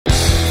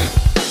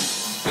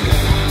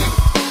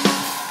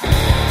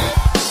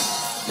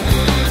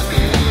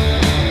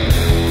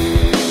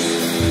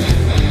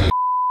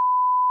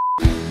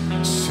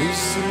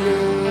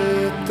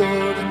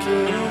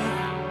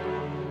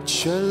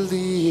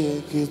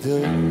Yeah,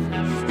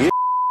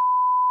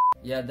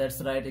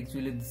 that's right.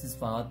 Actually, this is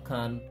Fawad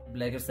Khan.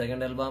 Black's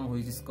second album,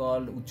 which is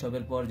called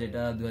উৎসবের পর,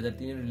 যেটা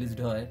 2003 released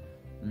হয়।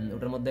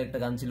 ওটার মধ্যে একটা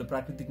গান ছিল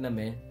প্রাকৃতিক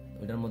নামে,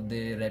 ওটার মধ্যে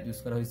র‍্যাপ ইউজ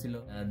করা হয়েছিল।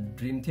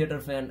 Dream Theater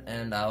fan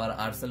and our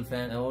Artcell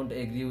fan, I won't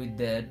agree with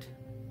that,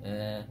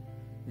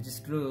 which is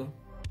true.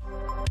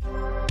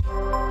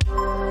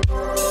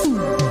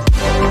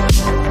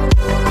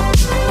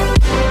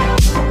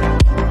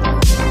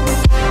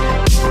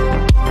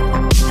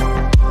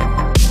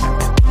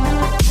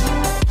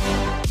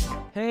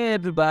 Hey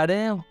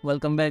everybody,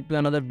 welcome back to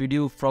another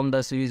video from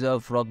the series of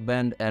rock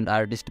band and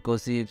artist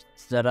gossips.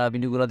 যারা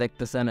ভিডিওগুলো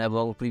দেখতেছেন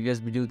এবং previous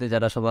ভিডিওতে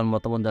যারা সবার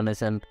মতামত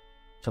জানাইছেন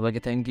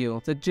সবাইকে thank you.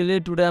 So actually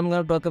today I'm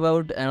going to talk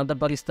about another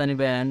Pakistani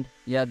band.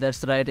 Yeah,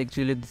 that's right.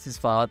 Actually this is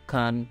Fawad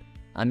Khan.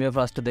 আমিও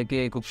ফার্স্ট দেখে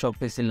খুব শক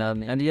পেয়েছিলাম,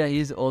 and yeah, he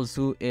is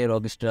also a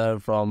rock star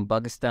from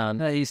Pakistan.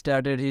 He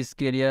started his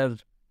career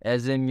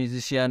as a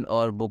musician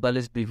or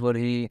vocalist before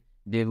he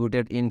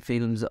debuted in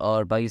films or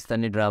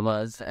Pakistani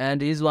dramas, and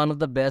he is one of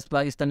the best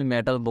Pakistani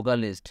metal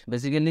vocalists.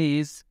 Basically he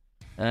is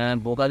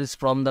vocalist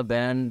from the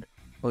band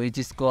which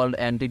is called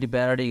Entity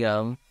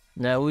Paradigm,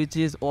 which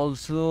is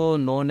also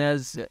known as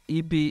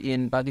EP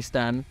in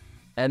Pakistan,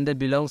 and they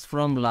belongs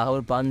from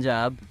Lahore,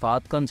 Punjab.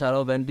 Fawad Khan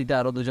ছাড়াও ব্যান্ডটিতে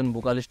আরও দুজন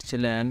vocalist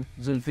ছিলেন,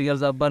 Xulfi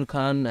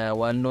Khan,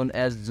 well known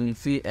as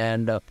Xulfi,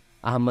 and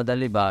Ahmad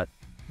Ali Bhatt.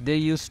 They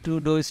used to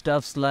do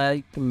stuffs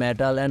like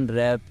metal and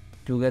rap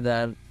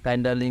together,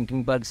 kinda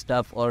Linkin Park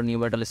stuff or new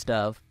metal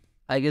stuff.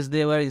 I guess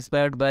they were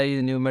inspired by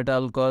new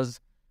metal cause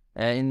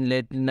in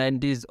late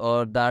 90s or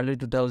the early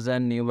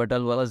 2000s new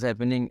metal was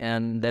happening,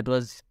 and that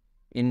was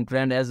in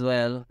trend as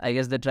well. I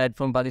guess they tried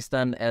from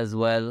Pakistan as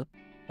well.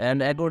 And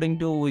according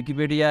to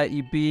Wikipedia,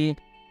 EP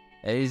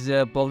is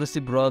a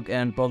progressive rock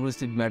and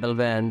progressive metal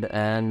band,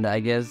 and I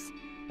guess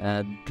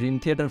Dream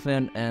Theater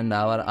fan and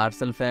our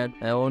Artsel fan,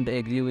 I won't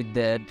agree with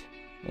that,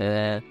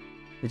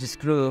 which is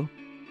true.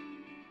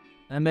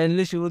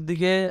 Mainly শুরুর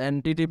দিকে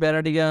entity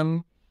প্যারাডিগাম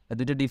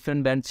দুটো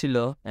different band ছিল।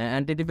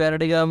 Entity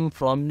প্যারাডিগাম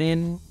formed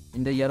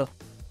in the year of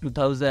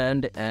 2000,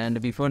 and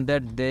before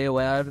that they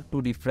were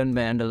two different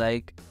band,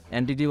 like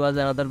Entity was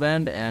another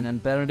band and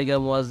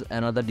Paradigm was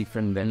another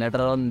different band.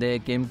 Later on they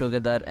came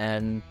together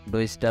and do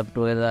stuff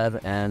together,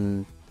 and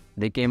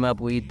they came up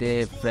with a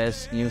fresh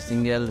new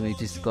single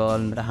which is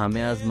called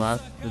Hamesha.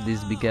 So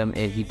this became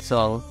a hit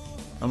song.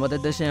 আমাদের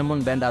দেশে এমন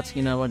band আছে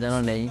কিনা আমার জানা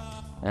নেই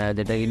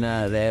যেটা কিনা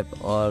র্যাপ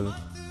অর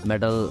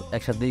মেটাল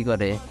একসাথেই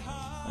করে,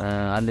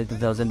 আর্লি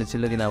 2000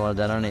 ছিল কিনা আমার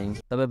জানা নেই।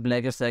 তবে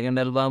ব্ল্যাকের second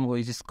album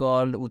which is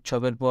called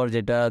উৎসবের পর,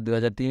 যেটা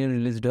 2003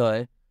 রিলিজড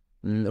হয়,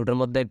 ওটার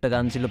মধ্যে একটা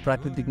গান ছিল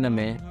প্রাকৃতিক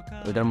নামে,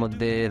 ওটার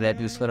মধ্যে র্যাপ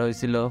ইউজ করা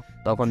হয়েছিল।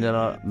 তখন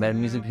যারা ব্যান্ড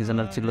মিউজিক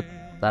ডিজাইনার ছিল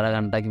তারা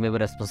গানটা কীভাবে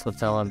রেসপন্স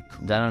করছে আমার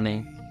জানা নেই।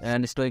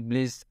 And Stoic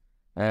bliss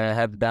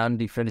have done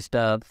different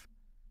staff,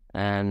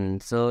 and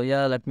so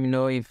yeah, let me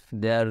know if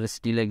there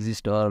still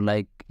exist or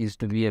like used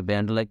to be a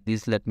band like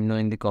this. Let me know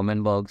in the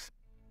comment box.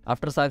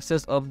 After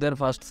success of their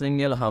first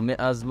single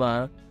Hamesha,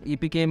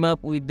 EP came up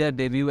with their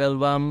debut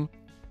album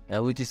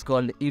which is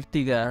called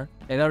Iftigar.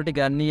 11টি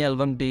গান নিয়ে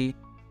অ্যালবামটি,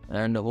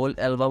 and the whole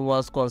album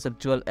was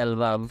conceptual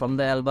album. From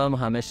the album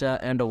Hamesha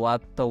and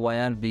What the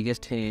Wire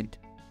biggest hit,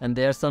 and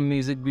there some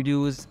music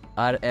videos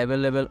are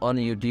available on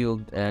YouTube,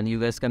 and you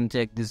guys can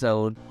check this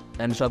out.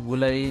 And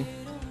সবগুলাই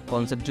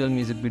conceptual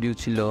music video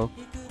ছিল,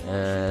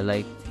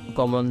 like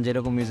common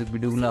যেরকম music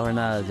ভিডিওগুলো হয়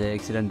না যে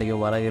accident থেকে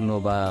মারা গেল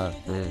বা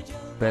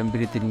প্রেম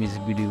প্রীতির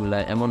মিউজিক ভিডিওগুলো,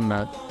 এমন না।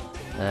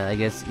 I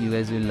guess you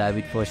guys will love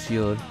it for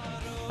sure.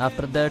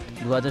 After that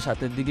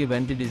 2007-এর দিকে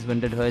ব্যান্ডটি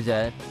ডিসব্যান্ডেড হয়ে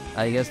যায়।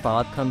 আই গেস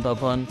ফাওয়াদ খান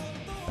তখন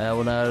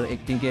ওনার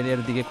অ্যাক্টিং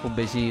ক্যারিয়ার দিকে খুব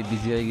বেশি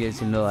বিজি হয়ে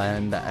গিয়েছিল,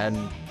 and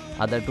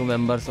other two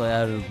members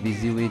war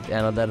busy with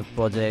another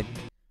project.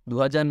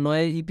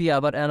 2009 E P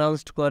আবার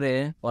অ্যানাউন্সড করে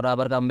ওরা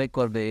আবার কামব্যাক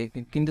করবে,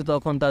 কিন্তু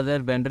তখন তাদের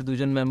ব্যান্ডের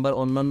দুজন মেম্বার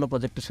অন্যান্য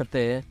প্রজেক্টের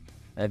সাথে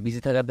বিজি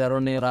থাকার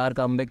কারণে ওরা আর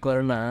কামব্যাক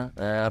করে না।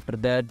 After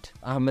that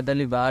Ahmed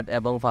Ali but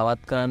এবং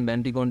ফাওয়াদ খান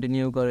ব্যান্ডটি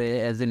কন্টিনিউ করে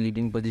অ্যাজ এ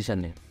লিডিং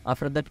পজিশনে।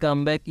 After that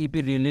comeback E P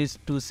release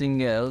two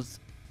singles,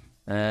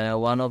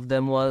 one of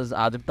them was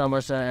আদব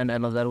তামাশা অ্যান্ড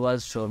অ্যানাদার ওয়াজ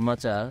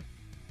শর্মাচা।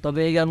 তবে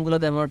এই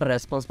গানগুলোতে এমন একটা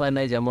রেসপন্স পায়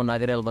নাই যেমন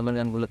আগের অ্যালবামের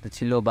গানগুলোতে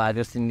ছিল বা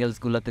আগের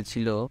সিঙ্গেলসগুলোতে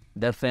ছিল।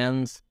 There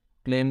fans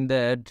claim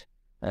that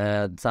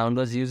sound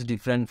was use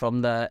different from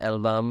the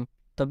album.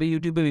 তবে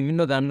ইউটিউবে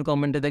বিভিন্ন গানের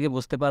কমেন্টে থেকে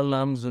বুঝতে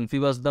পারলাম জুলফি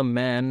ওয়াজ দ্য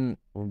ম্যান,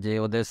 যে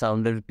ওদের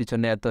সাউন্ডের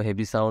পিছনে এত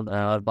heavy sound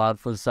R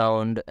powerful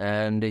sound,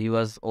 and he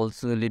was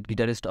also lead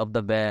guitarist of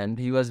the band.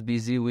 He was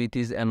busy with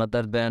his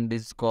another band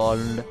is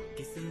called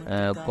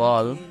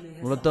call.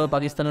 মূলত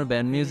পাকিস্তানের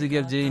ব্যান্ড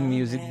মিউজিকের যে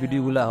মিউজিক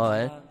ভিডিওগুলো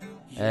হয়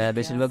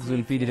বেশিরভাগ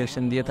জুলফি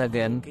ডিরেকশন দিয়ে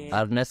থাকেন।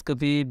 আর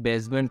নেসকফি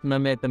বেসমেন্ট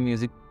নামে একটা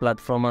মিউজিক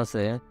প্ল্যাটফর্ম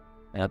আছে,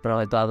 আপনারা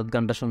হয়তো আদত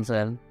গানটা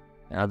শুনছেন,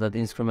 আদত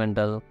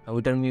ইনস্ট্রুমেন্টাল,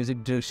 ওইটার মিউজিক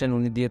ডিরেকশন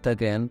উনি দিয়ে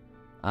থাকেন।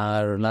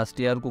 আর last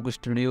year cook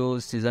studio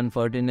season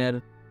 14-এর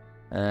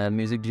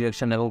music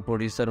direction এবং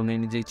প্রডিউসার উনি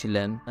নিজেই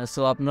ছিলেন।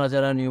 সো আপনারা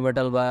যারা নিউ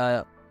মেটাল বা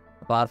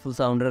পাওয়ারফুল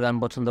সাউন্ডের গান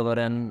পছন্দ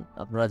করেন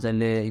আপনারা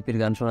চাইলে ইপির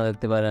গান শোনা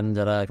দেখতে পারেন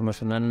যারা এখনো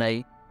শোনেন নাই।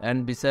 অ্যান্ড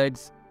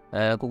বিসাইডস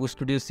কুকু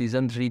স্টুডিও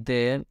সিজন 3-তে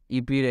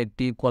ইপির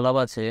একটি কোলাব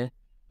আছে,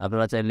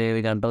 আপনারা চাইলে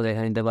ওই গানটাও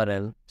দেখে নিতে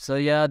পারেন। So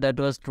yeah, that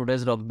was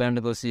today's rock band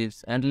গসিপস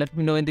and let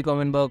me no in the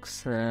comment box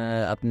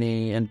আপনি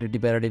এনটিটি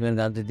প্যারাডিমের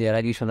গান যদি এর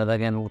আগেই শুনে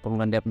থাকেন, কোন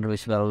গানটি আপনার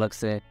বেশি ভালো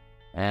লাগছে,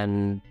 and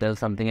tell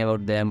something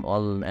about them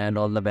all and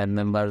all the band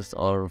members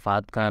or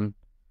Fahad Khan.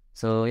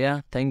 So yeah,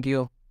 thank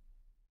you.